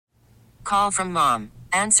Call from mom.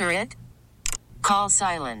 Answer it. Call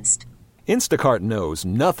silenced. Instacart knows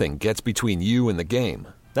nothing gets between you and the game.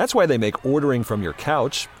 That's why they make ordering from your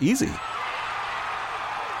couch easy.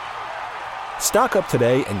 Stock up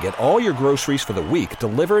today and get all your groceries for the week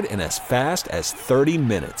delivered in as fast as 30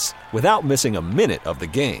 minutes without missing a minute of the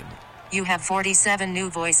game. You have 47 new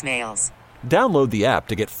voicemails. Download the app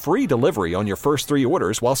to get free delivery on your first 3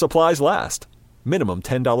 orders while supplies last. Minimum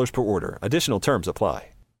 $10 per order. Additional terms apply.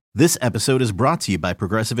 This episode is brought to you by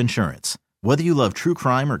Progressive Insurance. Whether you love true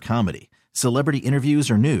crime or comedy, celebrity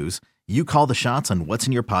interviews or news, you call the shots on what's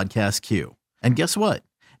in your podcast queue. And guess what?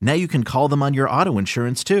 Now you can call them on your auto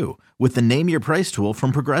insurance too with the Name Your Price tool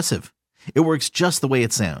from Progressive. It works just the way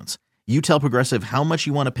it sounds. You tell Progressive how much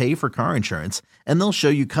you want to pay for car insurance, and they'll show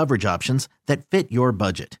you coverage options that fit your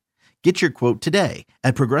budget. Get your quote today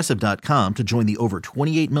at Progressive.com to join the over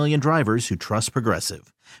 28 million drivers who trust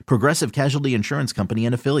Progressive. Progressive Casualty Insurance Company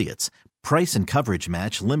and Affiliates. Price and coverage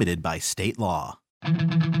match limited by state law. Get up,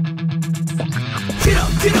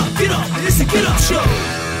 get up, get up. It's a Get Up Show.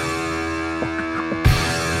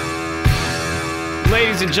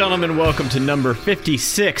 Ladies and gentlemen, welcome to number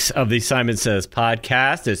 56 of the Simon Says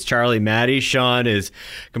podcast. It's Charlie Maddie. Sean is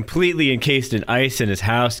completely encased in ice in his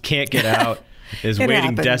house, can't get out. Is waiting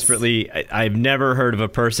happens. desperately. I've never heard of a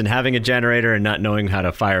person having a generator and not knowing how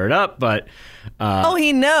to fire it up, but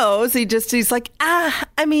he knows. He's like,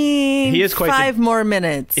 he is quite 5 more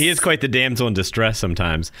minutes. He is quite the damsel in distress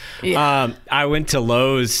sometimes. Yeah. I went to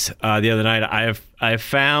Lowe's the other night. I have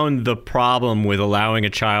found the problem with allowing a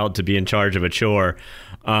child to be in charge of a chore.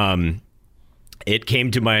 It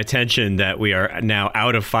came to my attention that we are now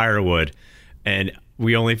out of firewood, and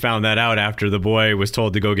we only found that out after the boy was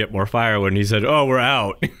told to go get more firewood, and he said, "Oh, we're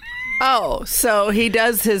out." Oh, so he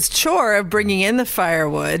does his chore of bringing in the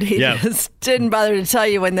firewood. He just didn't bother to tell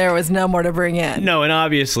you when there was no more to bring in. No, and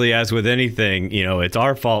obviously, as with anything, it's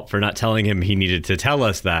our fault for not telling him he needed to tell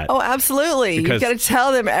us that. Oh, absolutely. You've got to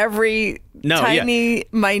tell them every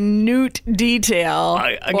minute detail.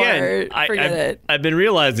 Forget it. I've been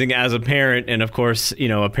realizing as a parent, and of course,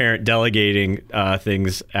 a parent delegating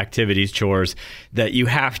activities, chores, that you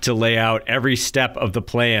have to lay out every step of the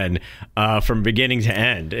plan from beginning to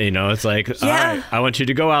end. It's like, all right, I want you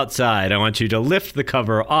to go outside. I want you to lift the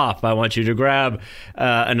cover off. I want you to grab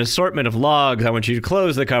an assortment of logs. I want you to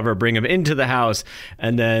close the cover, bring them into the house,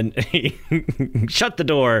 and then shut the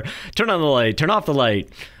door, turn on the light, turn off the light.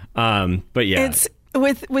 But yeah, it's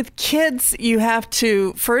with kids, you have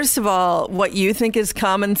to, first of all, what you think is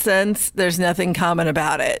common sense, there's nothing common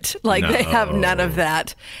about it. They have none of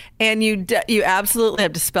that. And you absolutely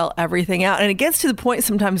have to spell everything out. And it gets to the point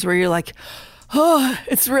sometimes where you're like, oh,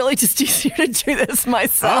 it's really just easier to do this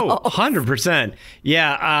myself. Oh, 100%.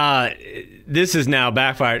 Yeah, this is now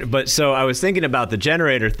backfired. But so I was thinking about the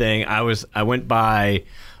generator thing. I went by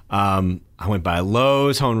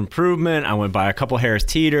Lowe's Home Improvement. I went by a couple Harris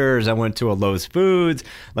Teeters. I went to a Lowe's Foods.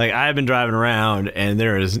 I've been driving around, and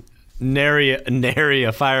there is nary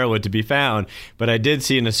a firewood to be found. But I did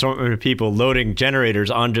see an assortment of people loading generators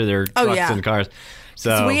onto their trucks and cars.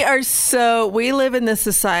 So we live in this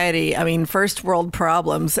society, first world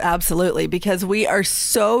problems, absolutely, because we are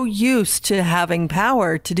so used to having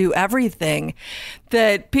power to do everything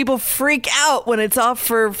that people freak out when it's off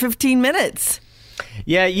for 15 minutes.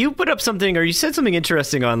 Yeah, you put up something, or you said something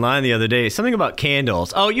interesting online the other day, something about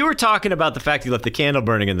candles. Oh, you were talking about the fact you left the candle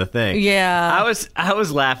burning in the thing. Yeah. I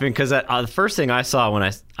was laughing because the first thing I saw when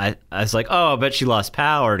I was like, oh, I bet she lost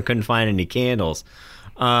power and couldn't find any candles.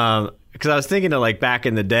 Because I was thinking of back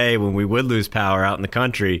in the day when we would lose power out in the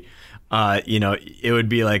country, it would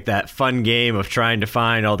be like that fun game of trying to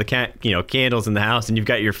find all the candles in the house, and you've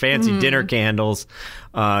got your fancy dinner candles.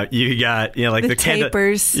 You got the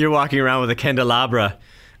tapers. You're walking around with a candelabra.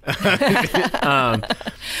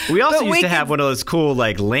 We also used to have one of those cool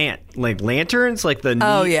lanterns, the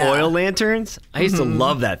neat oil lanterns. I used to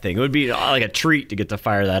love that thing. It would be like a treat to get to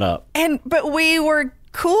fire that up. But we were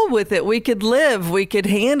cool with it. We could live. We could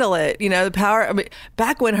handle it. The power.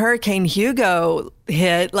 Back when Hurricane Hugo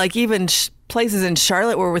hit, even places in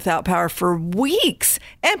Charlotte were without power for weeks,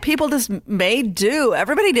 and people just made do.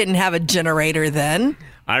 Everybody didn't have a generator then.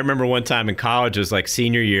 I remember one time in college, it was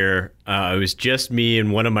senior year. It was just me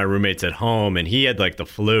and one of my roommates at home, and he had the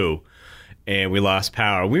flu, and we lost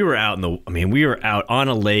power. We were out we were out on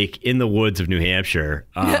a lake in the woods of New Hampshire.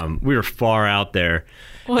 We were far out there.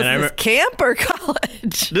 Was this camp or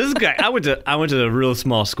college? This guy, I went to a real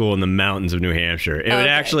small school in the mountains of New Hampshire. It would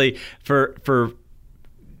actually, for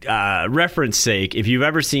reference sake, if you've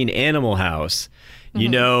ever seen Animal House, You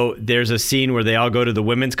know, there's a scene where they all go to the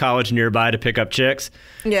women's college nearby to pick up chicks.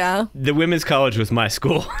 Yeah. The women's college was my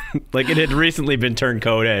school. Like, it had recently been turned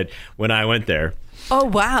co-ed when I went there. Oh,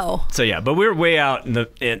 wow. So yeah, but we were way out in the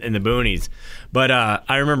boonies. But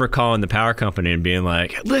I remember calling the power company and being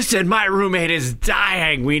like, "Listen, my roommate is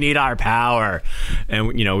dying. We need our power."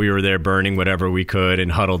 And you know, we were there burning whatever we could and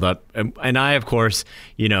huddled up. And I, of course,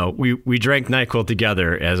 you know, we drank NyQuil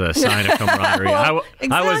together as a sign of camaraderie. Well,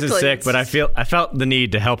 I wasn't exactly. sick, but I felt the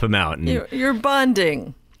need to help him out. And, You're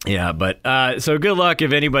bonding. yeah, but so good luck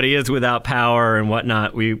if anybody is without power and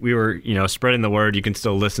whatnot. We were, you know, spreading the word. You can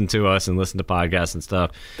still listen to us and listen to podcasts and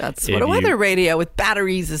stuff. That's if what a you weather radio with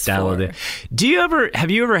batteries is download for. it. Have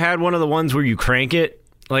you ever had one of the ones where you crank it?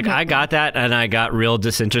 Like I got that and I got real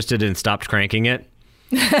disinterested and stopped cranking it.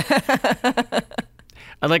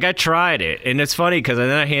 Like I tried it, and it's funny because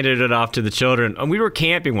then I handed it off to the children. And we were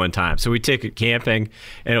camping one time, so we took it camping,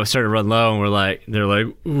 and it started to run low. And they're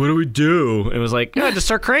like, "What do we do?" And it was like, "Yeah, just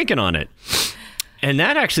start cranking on it." And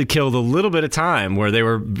that actually killed a little bit of time where they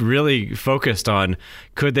were really focused on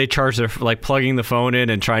could they charge their, like plugging the phone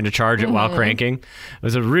in and trying to charge it while cranking. It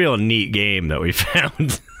was a real neat game that we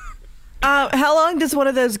found. How long does one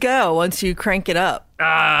of those go once you crank it up?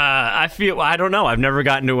 I don't know. I've never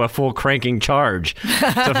gotten to a full cranking charge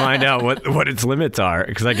to find out what its limits are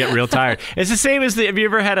because I get real tired. It's the same as have you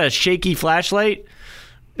ever had a shaky flashlight?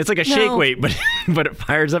 It's like a shake weight, but it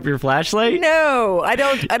fires up your flashlight. No, I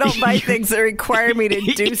don't buy things that require me to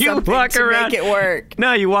do something to make it work.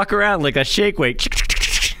 No, you walk around like a shake weight.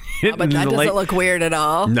 Oh, but that doesn't look weird at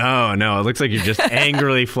all. No, it looks like you're just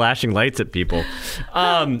angrily flashing lights at people.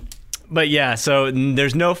 But yeah, so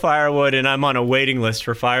there's no firewood, and I'm on a waiting list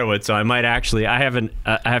for firewood. So I might actually, I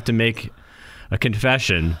have to make a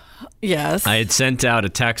confession. Yes. I had sent out a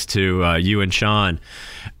text to you and Sean,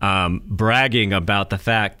 bragging about the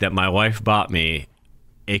fact that my wife bought me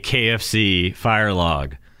a KFC fire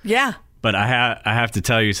log. Yeah. But I have to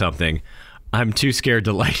tell you something. I'm too scared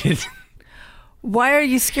to light it. Why are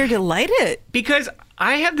you scared to light it? Because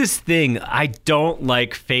I have this thing. I don't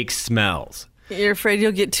like fake smells. You're afraid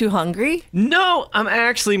you'll get too hungry? No, I'm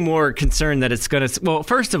actually more concerned that it's going to... Well,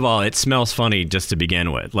 first of all, it smells funny just to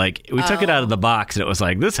begin with. Like, we took it out of the box, and it was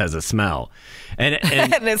like, this has a smell. And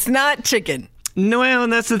And it's not chicken. No,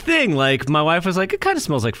 and that's the thing. Like, my wife was like, it kind of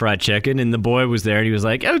smells like fried chicken. And the boy was there, and he was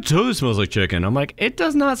like, oh, it totally smells like chicken. I'm like, it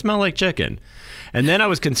does not smell like chicken. And then I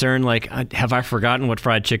was concerned, like, have I forgotten what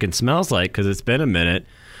fried chicken smells like? Because it's been a minute.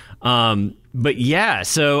 But yeah,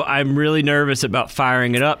 so I'm really nervous about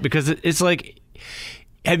firing it up because it's like...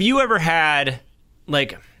 Have you ever had,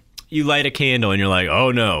 like, you light a candle and you're like,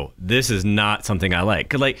 oh, no, this is not something I like?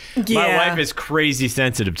 Because, like, my wife is crazy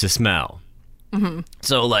sensitive to smell. Mm-hmm.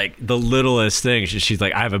 So, like, the littlest thing, she's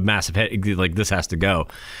like, I have a massive head. Like, this has to go.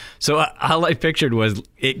 So all I pictured was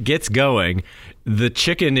it gets going. The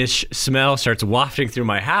chicken-ish smell starts wafting through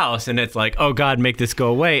my house, and it's like, oh, God, make this go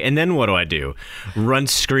away. And then what do? Run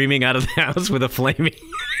screaming out of the house with a flaming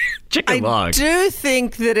chicken log. I do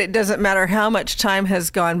think that it doesn't matter how much time has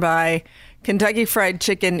gone by. Kentucky Fried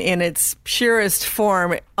Chicken in its purest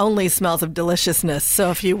form only smells of deliciousness. So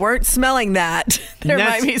if you weren't smelling that, there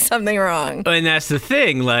might be something wrong. And that's the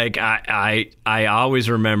thing. Like, I always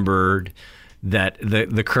remembered that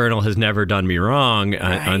the Colonel has never done me wrong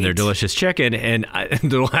on their delicious chicken and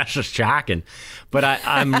delicious chicken. But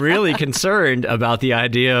I'm really concerned about the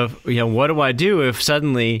idea of, you know, what do I do if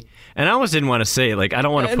suddenly, and I almost didn't want to say it, like, I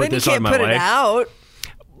don't want to put this on my wife. You can't put it out.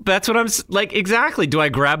 That's what I'm like. Exactly. Do I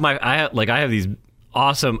grab I have these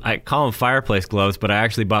awesome, I call them fireplace gloves, but I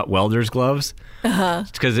actually bought welder's gloves.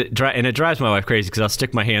 Because it drives my wife crazy because I'll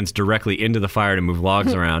stick my hands directly into the fire to move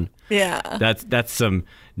logs around. Yeah. That's some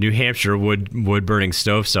New Hampshire wood burning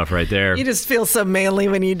stove stuff right there. You just feel so manly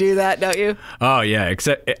when you do that, don't you? Oh yeah,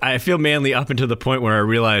 except I feel manly up until the point where I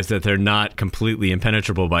realize that they're not completely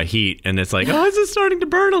impenetrable by heat, and it's like, oh, is it starting to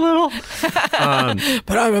burn a little?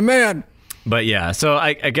 But I'm a man. But yeah, so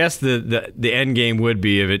I guess the end game would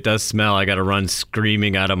be if it does smell, I got to run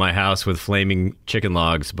screaming out of my house with flaming chicken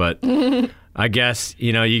logs. But I guess,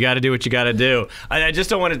 you know, you got to do what you got to do. I just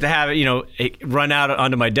don't want it to have it, you know, run out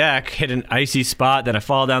onto my deck, hit an icy spot, then I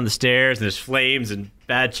fall down the stairs and there's flames and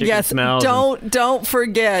bad chicken smells. Don't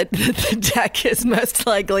forget that the deck is most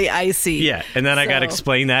likely icy. Yeah, and then I got to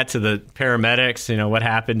explain that to the paramedics. You know, what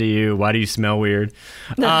happened to you? Why do you smell weird?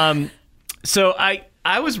 So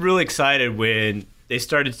I was really excited when they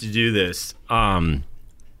started to do this,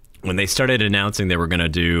 when they started announcing they were going to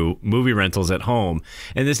do movie rentals at home.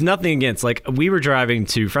 And there's nothing against, like, we were driving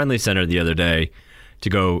to Friendly Center the other day to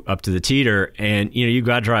go up to the Teeter, and, you know, you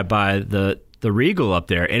got to drive by the the Regal up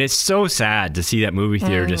there, and it's so sad to see that movie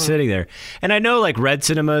theater just sitting there. And I know like Red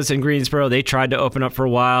Cinemas in Greensboro, they tried to open up for a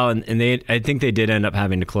while, and I think they did end up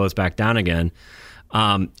having to close back down again.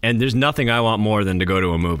 And there's nothing I want more than to go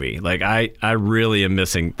to a movie. Like I really am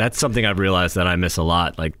missing. That's something I've realized that I miss a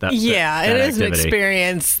lot. Like that. Yeah, that it is activity. an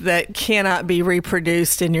experience that cannot be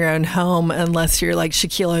reproduced in your own home unless you're like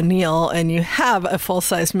Shaquille O'Neal and you have a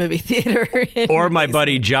full-size movie theater. Or my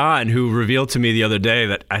buddy John, who revealed to me the other day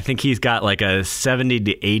that I think he's got like a 70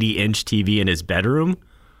 to 80 inch TV in his bedroom.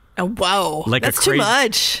 Oh, whoa. Like that's too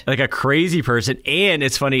much. Like a crazy person. And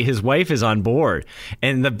it's funny, his wife is on board.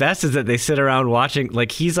 And the best is that they sit around watching.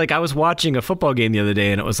 Like, he's like, I was watching a football game the other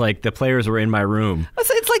day, and it was like the players were in my room.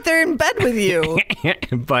 It's like they're in bed with you.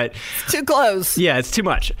 But It's too close. yeah, it's too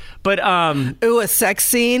much. But Ooh, a sex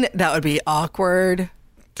scene? That would be awkward.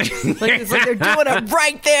 It's like they're doing it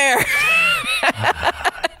right there.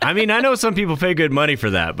 I mean, I know some people pay good money for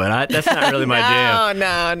that, but that's not really my jam.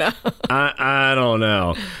 No. I don't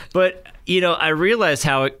know. But, you know, I realized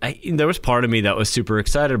how there was part of me that was super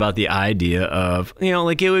excited about the idea of, you know,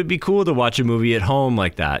 like it would be cool to watch a movie at home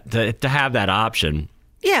like that, to have that option.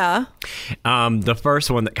 Yeah. The first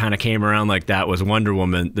one that kind of came around like that was Wonder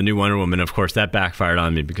Woman, the new Wonder Woman. Of course, that backfired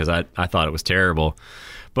on me because I thought it was terrible.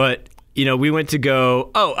 But, you know, we went to go,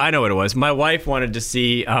 I know what it was. My wife wanted to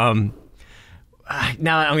see,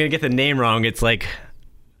 now I'm going to get the name wrong. It's like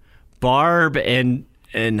Barb and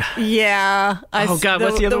Yeah. Oh, God,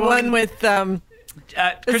 what's the other one? The one with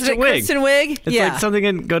Kristen Wiig. Kristen Wiig? It's like something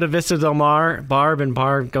in Go to Vista Del Mar. Barb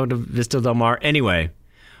Go to Vista Del Mar. Anyway,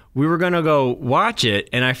 we were going to go watch it,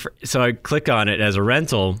 and so I click on it as a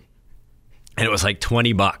rental, and it was like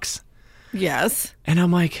 $20. Yes. And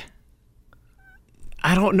I'm like,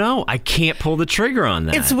 I don't know. I can't pull the trigger on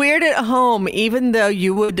that. It's weird at home, even though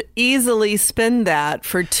you would easily spend that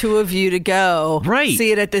for two of you to go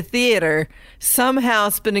see it at the theater. Somehow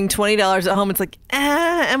spending $20 at home, it's like,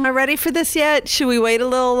 am I ready for this yet? Should we wait a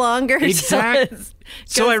little longer? Exactly.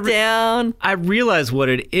 So I realize what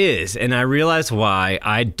it is, and I realize why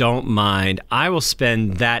I don't mind. I will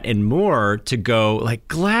spend that and more to go, like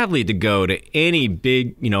gladly to go to any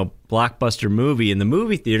big, you know, blockbuster movie in the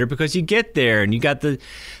movie theater, because you get there and you got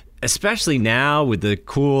especially now with the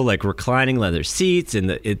cool like reclining leather seats and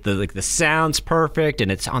the sound's perfect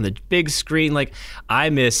and it's on the big screen. Like I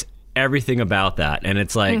miss everything about that, and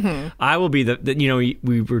it's like I will be you know,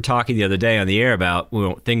 we were talking the other day on the air about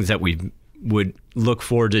things that we would look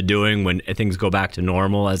forward to doing when things go back to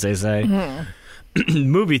normal, as they say.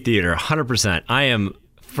 Movie theater, 100%. I am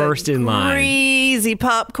first in line. Crazy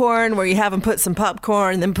popcorn where you have them put some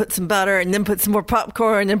popcorn, then put some butter, and then put some more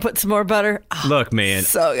popcorn, then put some more butter. Oh, look, man,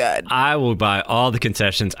 so good. I will buy all the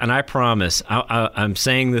concessions, and I promise, I'm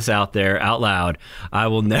saying this out there out loud, I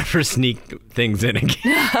will never sneak things in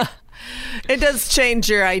again. It does change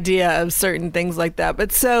your idea of certain things like that.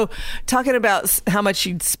 But so talking about how much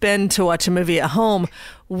you'd spend to watch a movie at home,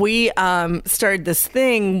 we started this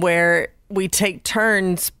thing where we take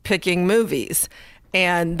turns picking movies.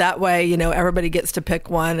 And that way, you know, everybody gets to pick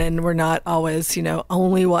one and we're not always, you know,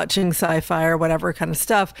 only watching sci-fi or whatever kind of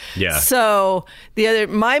stuff. Yeah. So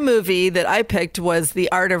my movie that I picked was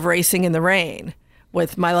The Art of Racing in the Rain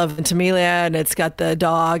with Milo Ventimiglia, and it's got the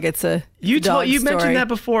dog. It's a you story. mentioned that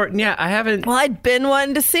before. Yeah, I haven't. Well, I'd been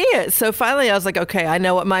wanting to see it. So finally I was like, okay, I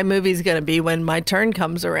know what my movie's going to be when my turn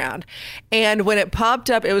comes around. And when it popped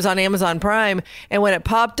up, it was on Amazon Prime. And when it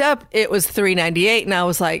popped up, it was $3.98. And I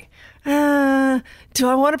was like, do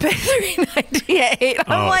I want to pay $3.98?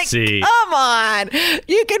 I'm like, come on.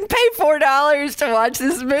 You can pay $4 to watch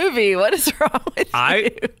this movie. What is wrong with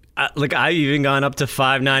you? I've even gone up to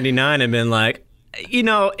 $5.99 and been like, you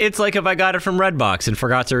know, it's like if I got it from Redbox and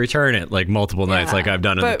forgot to return it like multiple nights like I've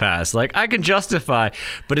done in the past. Like I can justify,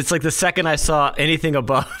 but it's like the second I saw anything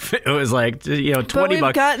above, it was like, you know, $20. But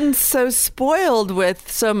we've gotten so spoiled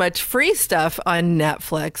with so much free stuff on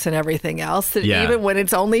Netflix and everything else that even when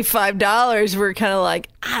it's only $5, we're kind of like,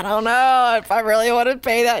 I don't know if I really want to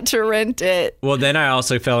pay that to rent it. Well, then I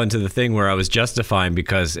also fell into the thing where I was justifying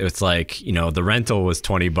because it's like, you know, the rental was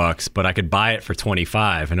 $20, but I could buy it for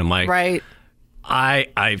 $25. And I'm like, right.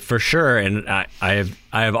 I for sure, and I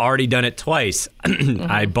have already done it twice.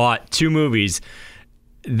 I bought two movies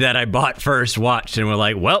that I bought first, watched, and were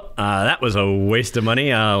like, well, that was a waste of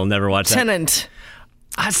money. I'll never watch that. Tenant.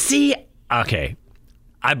 See, okay,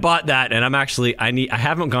 I bought that, and I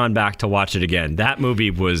haven't gone back to watch it again. That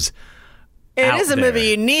movie was It is a movie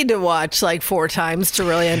you need to watch like 4 times to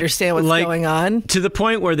really understand what's going on. To the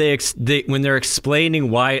point where when they're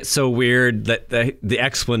explaining why it's so weird, that the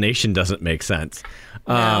explanation doesn't make sense.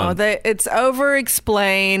 No, it's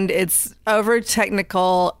over-explained, it's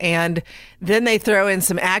over-technical, and then they throw in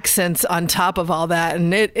some accents on top of all that,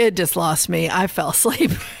 and it just lost me. I fell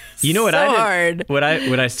asleep. You know what hard. What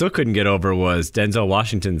I still couldn't get over was Denzel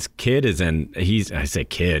Washington's kid is in. I say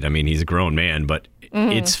kid. I mean, he's a grown man, but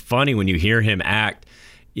it's funny when you hear him act.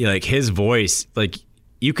 Like his voice, like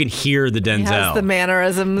you can hear the Denzel. He has the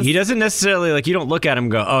mannerisms. He doesn't necessarily you don't look at him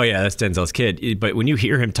and go, oh yeah, that's Denzel's kid. But when you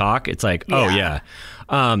hear him talk, it's like, oh yeah.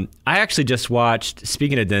 I actually just watched.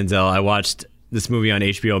 Speaking of Denzel, I watched this movie on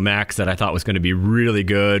HBO Max that I thought was going to be really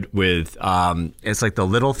good. With it's like The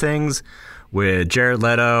Little Things with Jared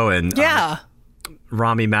Leto and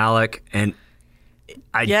Rami Malek, and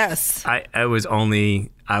I was only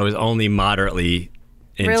moderately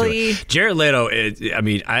into it. Jared Leto,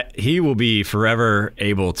 he will be forever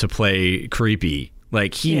able to play creepy.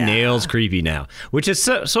 Like he nails creepy now, which is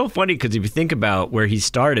so funny because if you think about where he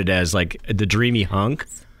started as like the dreamy hunk.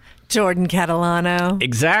 Jordan Catalano.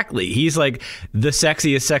 Exactly. He's like the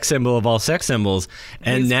sexiest sex symbol of all sex symbols.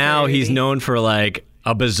 And now he's known for like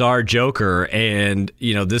a bizarre Joker and,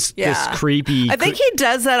 this creepy. I think he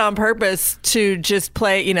does that on purpose to just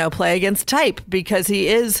play against type because he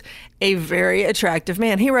is a very attractive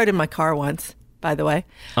man. He rode in my car once, by the way.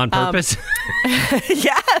 On purpose?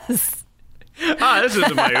 Yes. This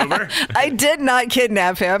isn't my Uber. I did not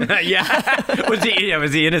kidnap him. Yeah. Was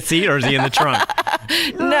he in a seat or was he in the trunk?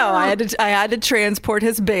 No, I had to transport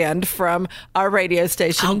his band from our radio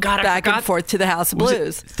station back and forth to the House of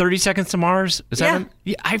Blues. 30 Seconds to Mars? Is that him?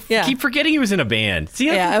 Yeah, I keep forgetting he was in a band. See,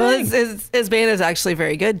 his band is actually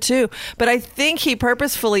very good too. But I think he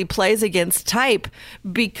purposefully plays against type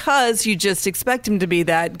because you just expect him to be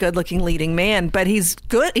that good-looking leading man. But he's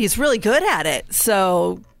good. He's really good at it.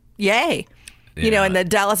 So, yay. Yeah. In the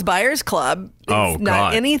Dallas Buyers Club.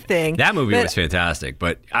 Not anything. That movie was fantastic,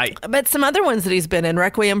 but some other ones that he's been in,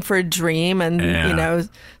 Requiem for a Dream, and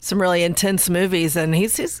some really intense movies, and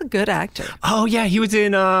he's a good actor. Oh yeah, he was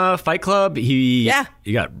in Fight Club. He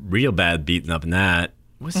got real bad beaten up in that.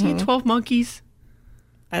 Was he in 12 Monkeys?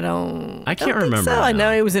 I can't remember. So. I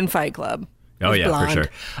know he was in Fight Club. Oh yeah, blonde. For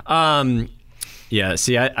sure. Yeah,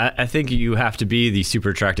 see, I think you have to be the super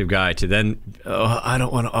attractive guy to then, I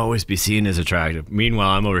don't want to always be seen as attractive. Meanwhile,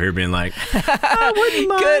 I'm over here being like, I wouldn't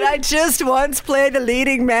mind. Could I just once play the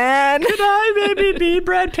leading man? Could I maybe be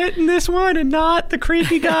Brad Pitt in this one and not the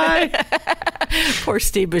creepy guy? Poor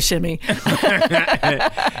Steve Buscemi.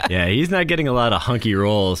 Yeah, he's not getting a lot of hunky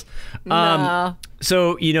roles. No.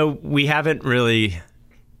 So, we haven't really...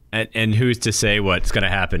 And who's to say what's going to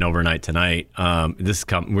happen overnight tonight?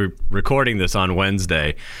 We're recording this on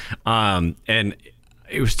Wednesday, and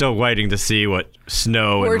we're still waiting to see what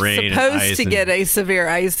snow and rain and ice. We're supposed to get a severe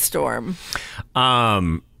ice storm.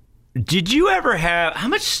 Did you ever have? How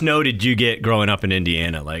much snow did you get growing up in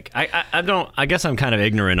Indiana? Like, I guess I'm kind of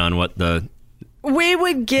ignorant on what the. We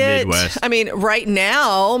would get, Midwest. Right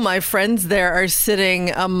now, my friends there are sitting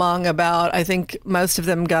among about, I think most of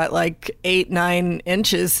them got like 8-9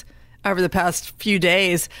 inches over the past few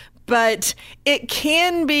days. But it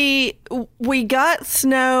can be, we got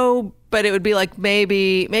snow, but it would be like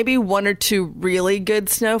maybe 1 or 2 really good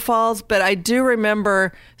snowfalls. But I do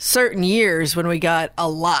remember certain years when we got a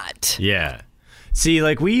lot. Yeah. See,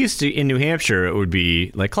 like we used to in New Hampshire, it would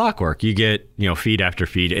be like clockwork. You get, feed after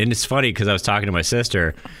feed. And it's funny because I was talking to my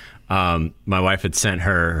sister. My wife had sent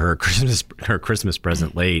her Christmas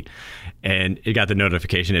present late, and it got the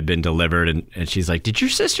notification had been delivered. And she's like, "Did your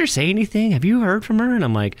sister say anything? Have you heard from her?" And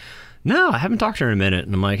I'm like, "No, I haven't talked to her in a minute."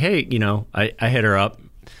 And I'm like, "Hey, I hit her up.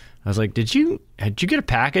 I was like, did you get a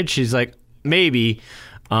package?" She's like, "Maybe."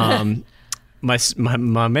 My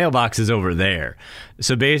mailbox is over there.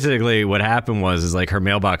 So basically what happened was like her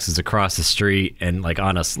mailbox is across the street and like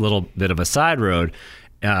on a little bit of a side road.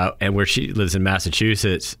 And where she lives in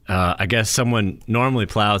Massachusetts, I guess someone normally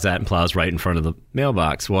plows that and plows right in front of the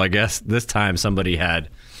mailbox. Well, I guess this time someone new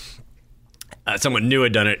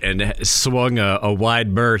had done it and swung a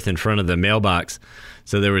wide berth in front of the mailbox.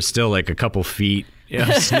 So there was still like a couple feet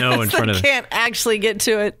snow in front of it. Can't actually get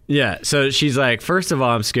to it. Yeah. So she's like, first of all,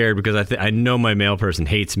 I'm scared because I know my mail person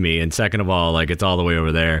hates me. And second of all, like it's all the way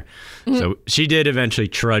over there. Mm-hmm. So she did eventually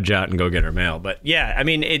trudge out and go get her mail. But yeah,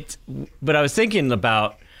 but I was thinking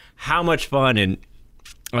about how much fun, and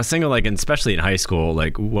I was thinking like, especially in high school,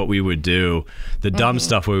 like what we would do, the dumb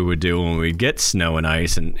stuff we would do when we'd get snow and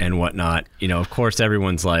ice and whatnot. Of course,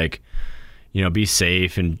 everyone's like, be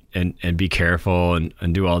safe and be careful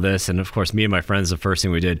and do all this. And of course, me and my friends, the first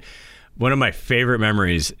thing we did, one of my favorite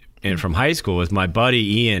memories from high school was my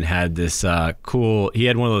buddy Ian had this he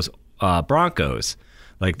had one of those Broncos,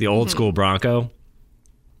 like the old school Bronco.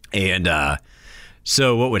 And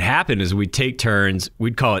so what would happen is we'd take turns.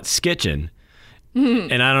 We'd call it skitching.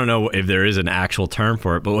 And I don't know if there is an actual term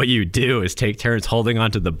for it, but what you do is take turns holding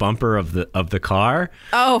onto the bumper of the car.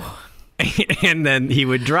 Oh. And then he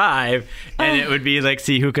would drive, and it would be like,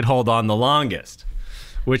 see who could hold on the longest,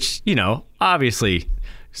 which, obviously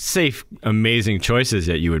safe, amazing choices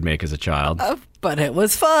that you would make as a child. But it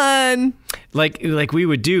was fun. Like we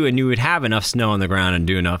would do, and you would have enough snow on the ground and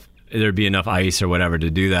there'd be enough ice or whatever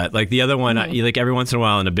to do that. Like the other one, like every once in a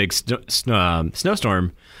while in a big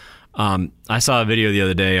snowstorm, I saw a video the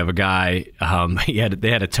other day of a guy, they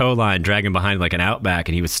had a tow line dragging behind like an Outback,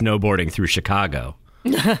 and he was snowboarding through Chicago.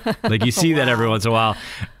 Like you see that every once in a while.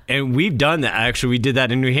 And we've done that. Actually, we did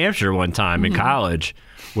that in New Hampshire one time in college,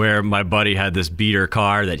 where my buddy had this beater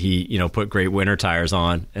car that he, put great winter tires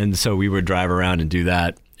on. And so we would drive around and do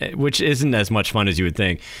that, which isn't as much fun as you would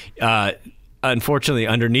think. Unfortunately,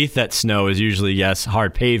 underneath that snow is usually,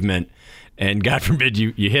 hard pavement. And God forbid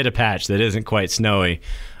you hit a patch that isn't quite snowy.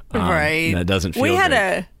 Right. That doesn't feel we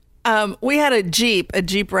great. We had a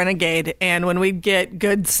Jeep Renegade, and when we'd get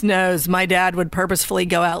good snows, my dad would purposefully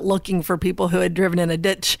go out looking for people who had driven in a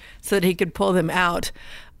ditch so that he could pull them out.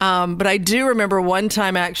 But I do remember one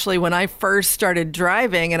time, actually, when I first started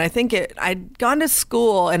driving, and I think I'd gone to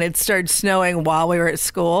school, and it started snowing while we were at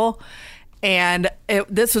school. And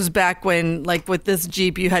this was back when, like with this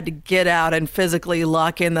Jeep, you had to get out and physically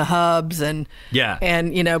lock in the hubs and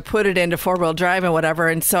put it into 4-wheel drive and whatever.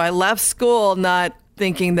 And so I left school not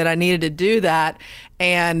thinking that I needed to do that,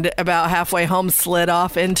 and about halfway home slid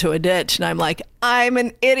off into a ditch. And I'm like, I'm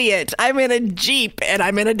an idiot. I'm in a Jeep and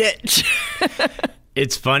I'm in a ditch.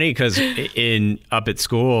 It's funny because up at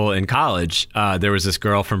school in college, there was this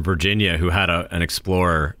girl from Virginia who had an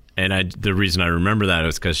Explorer. And the reason I remember that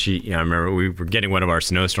was because I remember we were getting one of our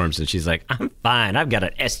snowstorms, and she's like, I'm fine. I've got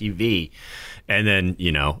an SUV. And then,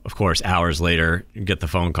 of course, hours later, you get the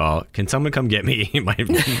phone call. Can someone come get me? my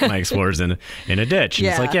Explorer's in a ditch. And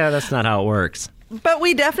it's like, that's not how it works. But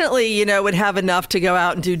we definitely, would have enough to go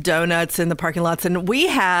out and do donuts in the parking lots. And we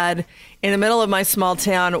had, in the middle of my small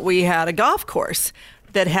town, we had a golf course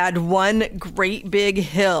that had one great big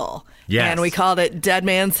hill. Yes. And we called it Dead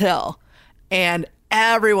Man's Hill. And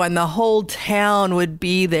everyone, the whole town would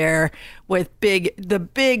be there with the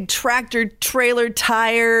big tractor trailer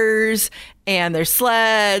tires and their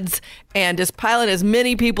sleds, and just piling as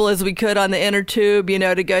many people as we could on the inner tube,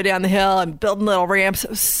 to go down the hill and building little ramps. It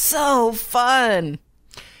was so fun.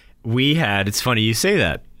 It's funny you say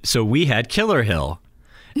that. So we had Killer Hill.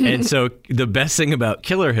 And so the best thing about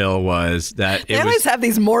Killer Hill was that they always have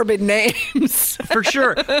these morbid names. For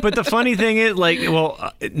sure. But the funny thing is,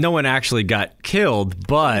 no one actually got killed,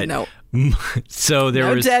 but no. So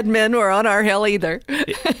no dead men were on our hill either.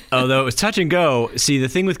 Although it was touch and go. See, the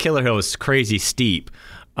thing with Killer Hill is crazy steep.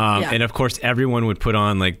 And of course, everyone would put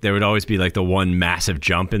on, there would always be the one massive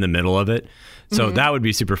jump in the middle of it. So that would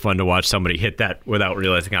be super fun to watch somebody hit that without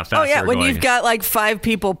realizing how fast they were going. When you've got 5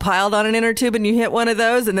 people piled on an inner tube and you hit one of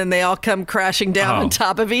those, and then they all come crashing down on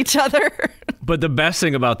top of each other. But the best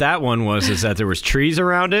thing about that one is that there was trees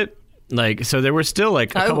around it. So there were still a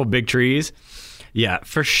couple big trees. Yeah,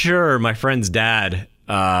 for sure. My friend's dad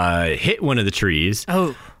hit one of the trees,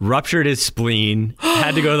 ruptured his spleen,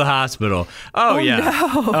 had to go to the hospital. Oh yeah.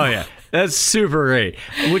 No. Oh yeah. That's super great,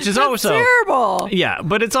 which is also terrible. Yeah,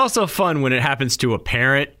 but it's also fun when it happens to a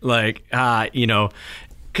parent, because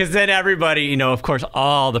then everybody, of course,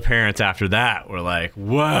 all the parents after that were like,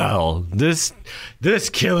 "Well, this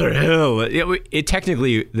Killer Hill." It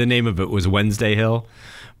technically, the name of it was Wednesday Hill,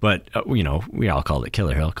 but we all called it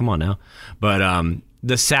Killer Hill. Come on now, but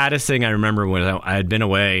the saddest thing I remember was I had been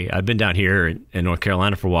away. I'd been down here in North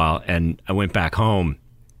Carolina for a while, and I went back home.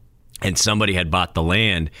 And somebody had bought the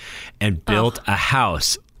land and built a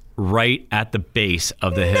house right at the base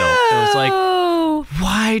of the hill. It was like,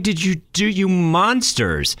 why did you do, you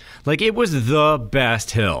monsters? It was the best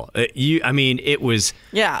hill. It was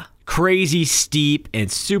crazy steep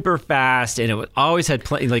and super fast, and it always had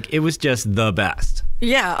plenty. It was just the best.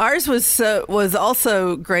 Yeah, ours was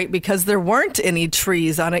also great because there weren't any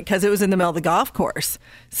trees on it because it was in the middle of the golf course.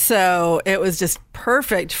 So it was just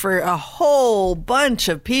perfect for a whole bunch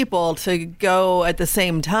of people to go at the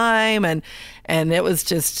same time. And it was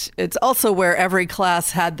just, it's also where every class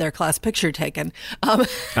had their class picture taken. Oh,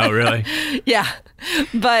 really? Yeah.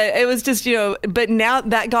 But it was just, but now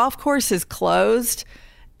that golf course is closed.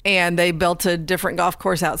 And they built a different golf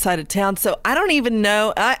course outside of town. So I don't even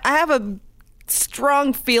know. I have a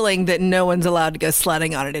strong feeling that no one's allowed to go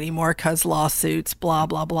sledding on it anymore because lawsuits, blah,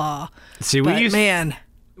 blah, blah. See,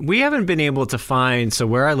 we haven't been able to find, so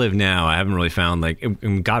where I live now, I haven't really found, like,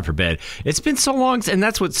 and God forbid, it's been so long, and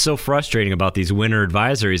that's what's so frustrating about these winter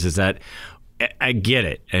advisories is that I get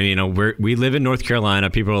it. And, you know, we live in North Carolina.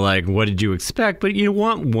 People are like, what did you expect? But you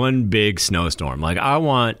want one big snowstorm. Like, I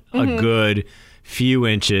want a good few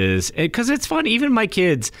inches, because it's fun. Even my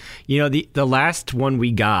kids, you know, the last one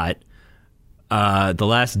we got, the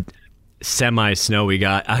last semi-snow we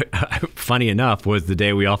got, funny enough, was the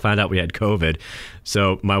day we all found out we had COVID.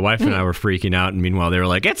 So my wife and I were freaking out, and meanwhile they were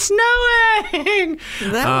like, it's snowing!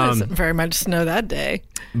 That wasn't very much snow that day.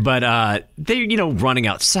 But they, you know, running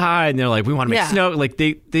outside, and they're like, we want to make snow. Like,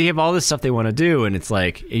 they have all this stuff they want to do, and it's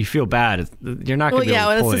like, you feel bad. You're not going to be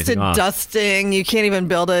able to pull anything off. Well, it's just dusting. You can't even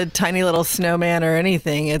build a tiny little snowman or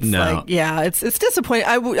anything. It's it's disappointing.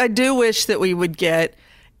 I do wish that we would get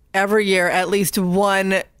every year at least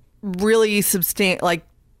one really substantial, like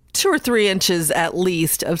 2 or 3 inches at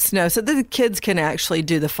least of snow, so that the kids can actually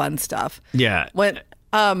do the fun stuff. Yeah.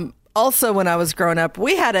 Also, when I was growing up,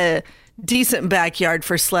 we had a decent backyard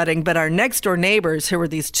for sledding, but our next door neighbors, who were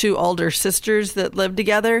these 2 older sisters that lived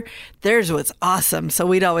together, theirs was awesome. So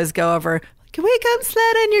we'd always go over, can we come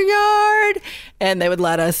sled in your yard? And they would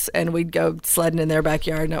let us, and we'd go sledding in their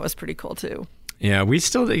backyard, and that was pretty cool too.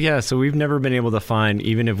 Yeah, so we've never been able to find,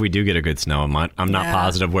 even if we do get a good snow, I'm not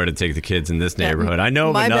positive where to take the kids in this neighborhood. I know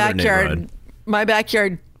of another neighborhood. My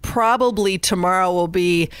backyard probably tomorrow will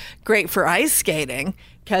be great for ice skating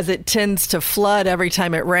because it tends to flood every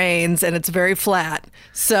time it rains, and it's very flat.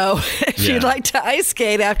 So if you'd like to ice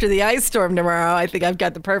skate after the ice storm tomorrow, I think I've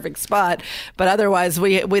got the perfect spot. But otherwise,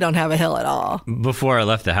 we don't have a hill at all. Before I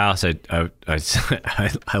left the house,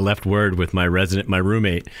 I left word with my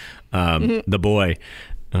roommate, the boy.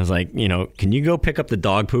 I was like, you know, can you go pick up the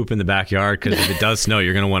dog poop in the backyard? Because if it does snow,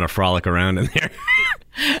 you're going to want to frolic around in there.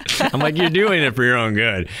 I'm like, you're doing it for your own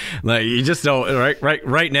good. Like, you just don't,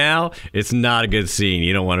 right now, it's not a good scene.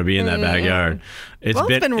 You don't want to be in that backyard. It's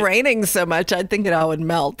been raining so much, I'd think it all would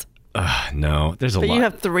melt. No, there's a lot. But you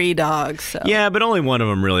have 3 dogs. So. Yeah, but only one of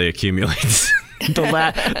them really accumulates.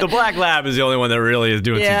 The black lab is the only one that really is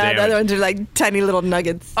doing some damage. Yeah, the other ones are like tiny little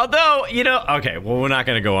nuggets. Although, you know, okay, well, we're not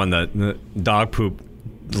going to go on the dog poop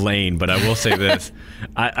lane, but I will say this.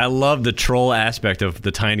 I love the troll aspect of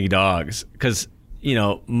the tiny dogs because, you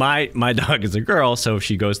know, my dog is a girl, so if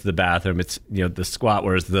she goes to the bathroom, it's, you know, the squat,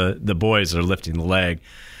 whereas the boys are lifting the leg.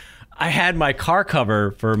 I had my car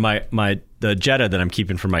cover for the Jetta that I'm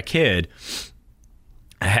keeping for my kid.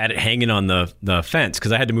 I had it hanging on the fence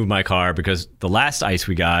because I had to move my car because the last ice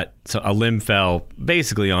we got, so a limb fell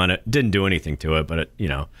basically on it. Didn't do anything to it, but it, you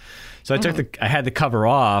know. So I had the cover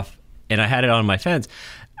off and I had it on my fence.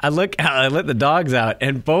 I let the dogs out,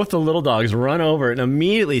 and both the little dogs run over and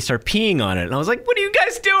immediately start peeing on it. And I was like, "What are you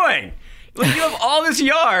guys doing? Like, you have all this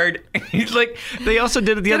yard." Like, they also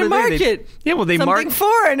did it the other day. They something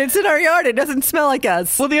foreign. It's in our yard. It doesn't smell like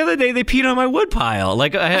us. Well, the other day they peed on my wood pile.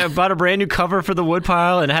 Like, I bought a brand new cover for the wood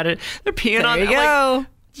pile and had it. They're peeing on it. There you go. Like,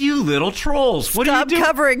 you little trolls! What are you doing?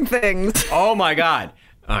 Stop covering things. Oh my God!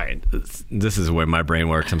 All right, this is where my brain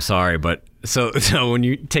works. I'm sorry, but so when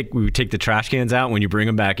we take the trash cans out, when you bring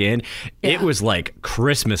them back in, it was like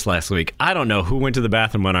Christmas last week. I don't know who went to the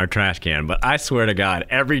bathroom on our trash can, but I swear to God,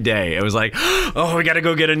 every day it was like, oh, we got to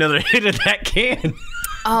go get another hit of that can.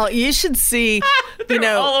 Oh, you should see.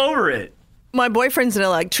 They're all over it. My boyfriend's an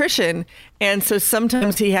electrician, and so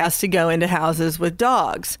sometimes he has to go into houses with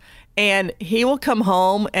dogs, and he will come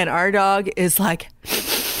home, and our dog is like,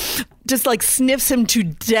 just like sniffs him to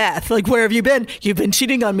death. Like, where have you been? You've been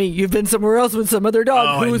cheating on me. You've been somewhere else with some other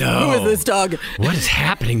dog. Who is this dog? What is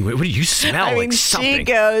happening? What do you smell? I mean, like something. She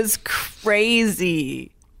goes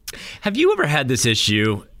crazy. Have you ever had this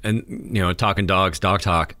issue? And, you know, talking dogs, dog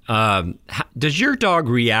talk. Does your dog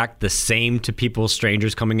react the same to people,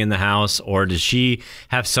 strangers coming in the house? Or does she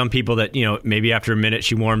have some people that, you know, maybe after a minute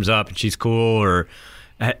she warms up and she's cool? Or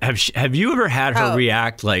have you ever had her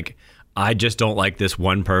react like, I just don't like this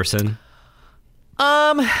one person?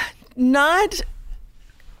 Not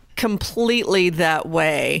completely that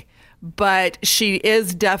way, but she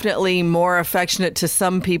is definitely more affectionate to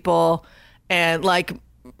some people. And like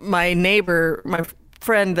my neighbor, my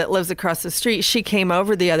friend that lives across the street, she came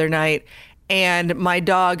over the other night, and my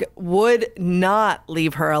dog would not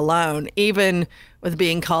leave her alone, even with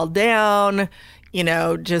being called down, you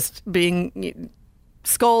know, just being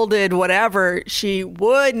scolded, whatever. She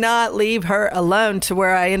would not leave her alone, to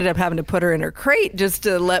where I ended up having to put her in her crate just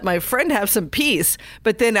to let my friend have some peace.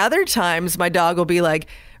 But then other times my dog will be like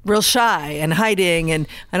real shy and hiding, and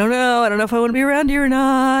I don't know if I want to be around you or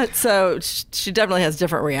not. So she definitely has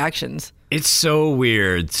different reactions. It's so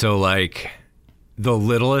weird. So like the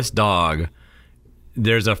littlest dog,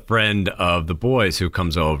 there's a friend of the boys who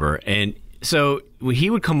comes over, and so he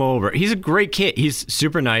would come over. He's a great kid. He's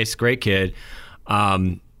super nice, great kid.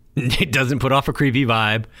 He doesn't put off a creepy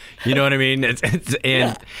vibe. You know what I mean?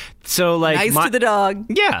 So like nice to the dog.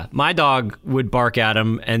 Yeah, my dog would bark at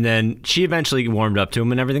him, and then she eventually warmed up to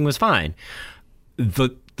him, and everything was fine. The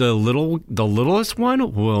littlest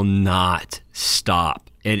one will not stop,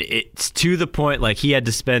 and it's to the point like he had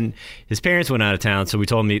to spend. His parents went out of town, so we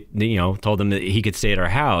told him that he could stay at our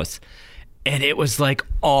house, and it was like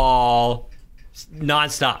all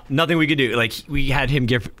nonstop. Nothing we could do. Like we had him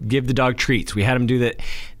give the dog treats. We had him do that.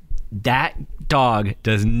 That dog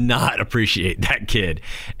does not appreciate that kid,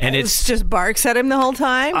 and it's just barks at him the whole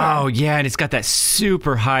time. Oh yeah, and it's got that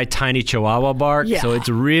super high, tiny Chihuahua bark. Yeah. So it's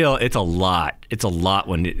real. It's a lot. It's a lot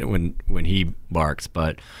when he barks.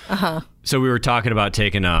 But so we were talking about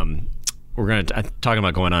taking talking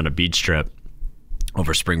about going on a beach trip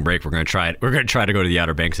over spring break. We're gonna try it. We're gonna try to go to the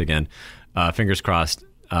Outer Banks again. Fingers crossed.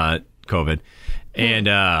 COVID,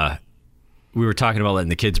 and we were talking about letting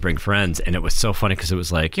the kids bring friends, and it was so funny because it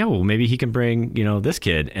was like, yo, well, maybe he can bring, this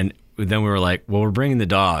kid. And then we were like, well, we're bringing the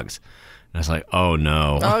dogs. And I was like, oh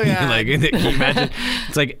no. Oh yeah. Like, can you imagine?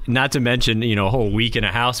 It's like, not to mention, a whole week in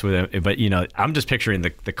a house with him. But, I'm just picturing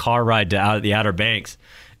the car ride to out the Outer Banks.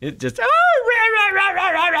 It just,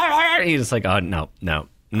 he's just like, oh, no.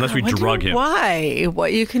 Unless we drug him. Why?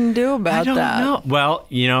 What you can do about that? I don't know. Well,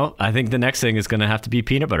 I think the next thing is going to have to be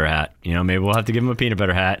peanut butter hat. Maybe we'll have to give him a peanut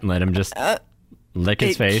butter hat and let him just lick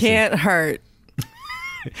his face. It can't hurt.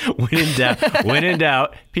 When in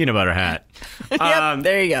doubt, peanut butter hat. Yep,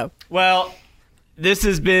 there you go. Well, this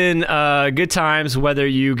has been good times, whether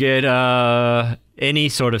you get any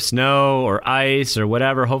sort of snow or ice or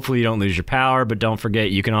whatever. Hopefully you don't lose your power, but don't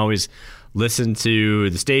forget you can always listen to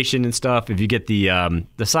the station and stuff. If you get the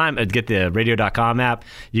radio.com app,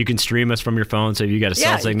 you can stream us from your phone. So if you got a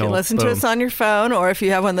cell signal, you can listen to us on your phone, or if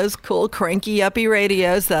you have one of those cool cranky uppy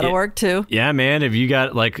radios, that'll work too. Yeah, man. If you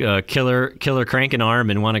got like a killer cranking arm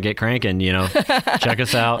and want to get cranking, check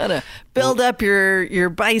us out. Build up your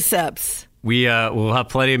biceps. We'll have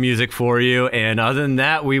plenty of music for you, and other than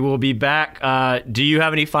that, we will be back. Do you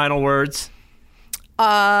have any final words?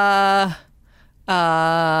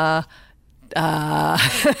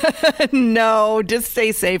 No, just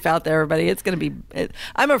stay safe out there, everybody. It's going to be,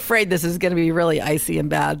 I'm afraid this is going to be really icy and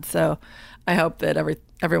bad. So I hope that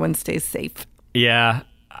everyone stays safe. Yeah,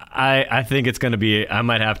 I think it's going to be, I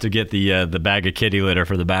might have to get the bag of kitty litter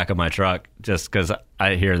for the back of my truck just because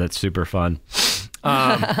I hear that's super fun.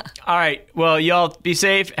 All right. Well, y'all be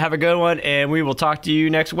safe. Have a good one. And we will talk to you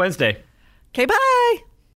next Wednesday. Okay, bye.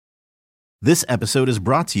 This episode is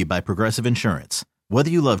brought to you by Progressive Insurance. Whether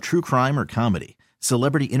you love true crime or comedy,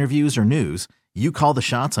 celebrity interviews or news, you call the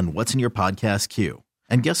shots on what's in your podcast queue.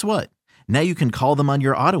 And guess what? Now you can call them on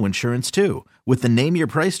your auto insurance too with the Name Your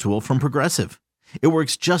Price tool from Progressive. It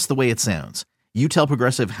works just the way it sounds. You tell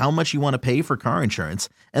Progressive how much you want to pay for car insurance,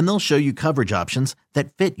 and they'll show you coverage options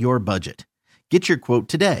that fit your budget. Get your quote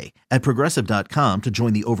today at Progressive.com to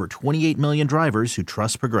join the over 28 million drivers who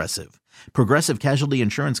trust Progressive. Progressive Casualty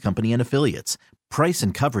Insurance Company and Affiliates. Price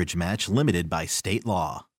and coverage match limited by state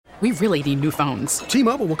law. We really need new phones.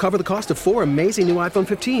 T-Mobile will cover the cost of 4 amazing new iPhone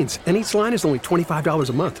 15s, and each line is only $25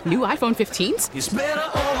 a month. New iPhone 15s? It's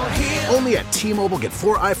better over here. Only at T-Mobile, get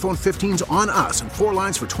 4 iPhone 15s on us and 4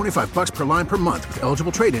 lines for $25 per line per month with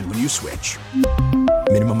eligible trade-in when you switch.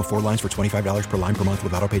 Minimum of 4 lines for $25 per line per month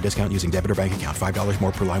with autopay discount using debit or bank account. $5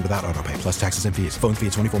 more per line without autopay, plus taxes and fees. Phone fee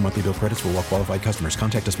at 24 monthly bill credits for well-qualified customers.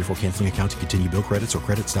 Contact us before canceling account to continue bill credits or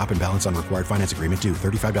credit stop and balance on required finance agreement due.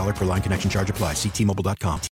 $35 per line connection charge applies. See T-Mobile.com.